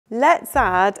Let's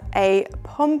add a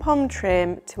pom-pom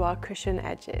trim to our cushion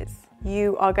edges.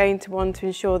 You are going to want to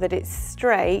ensure that it's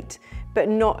straight but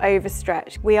not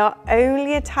overstretched. We are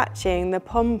only attaching the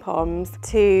pom-poms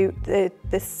to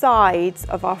the sides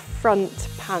of our front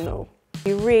panel.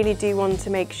 You really do want to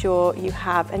make sure you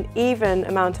have an even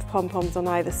amount of pom-poms on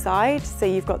either side, so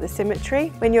you've got the symmetry.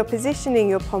 When you're positioning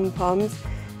your pom-poms,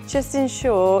 just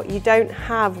ensure you don't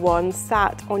have one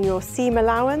sat on your seam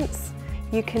allowance.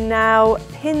 You can now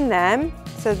pin them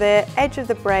so the edge of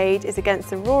the braid is against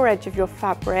the raw edge of your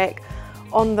fabric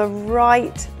on the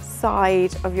right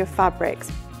side of your fabrics,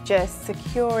 just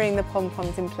securing the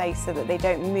pom-poms in place so that they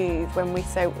don't move when we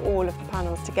sew all of the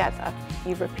panels together.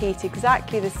 You repeat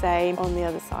exactly the same on the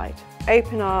other side.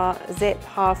 Open our zip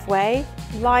halfway,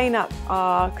 line up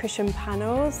our cushion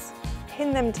panels,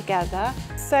 pin them together,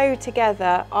 sew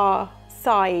together our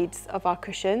sides of our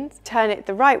cushions, turn it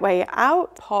the right way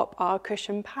out, pop our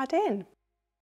cushion pad in.